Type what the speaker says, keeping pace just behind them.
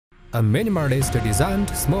A minimalist designed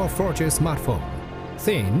small fortune smartphone,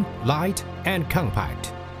 thin, light, and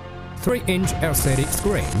compact. 3-inch LCD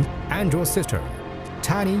screen, Android system,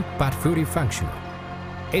 tiny but fully functional.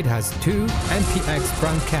 It has 2 MPX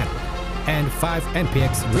front camera and 5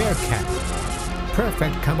 MPX rear camera.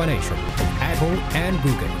 Perfect combination of Apple and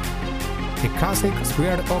Google. The classic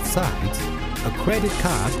squared-off sides, a credit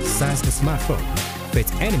card-sized smartphone,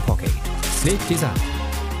 fits any pocket, sleek design.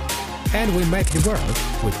 And we make it work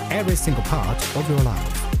with every single part of your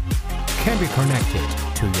life. Can be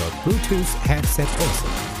connected to your Bluetooth headset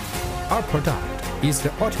also. Our product is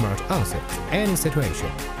the ultimate answer to any situation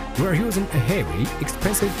where using a heavy,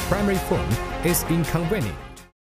 expensive primary phone is inconvenient.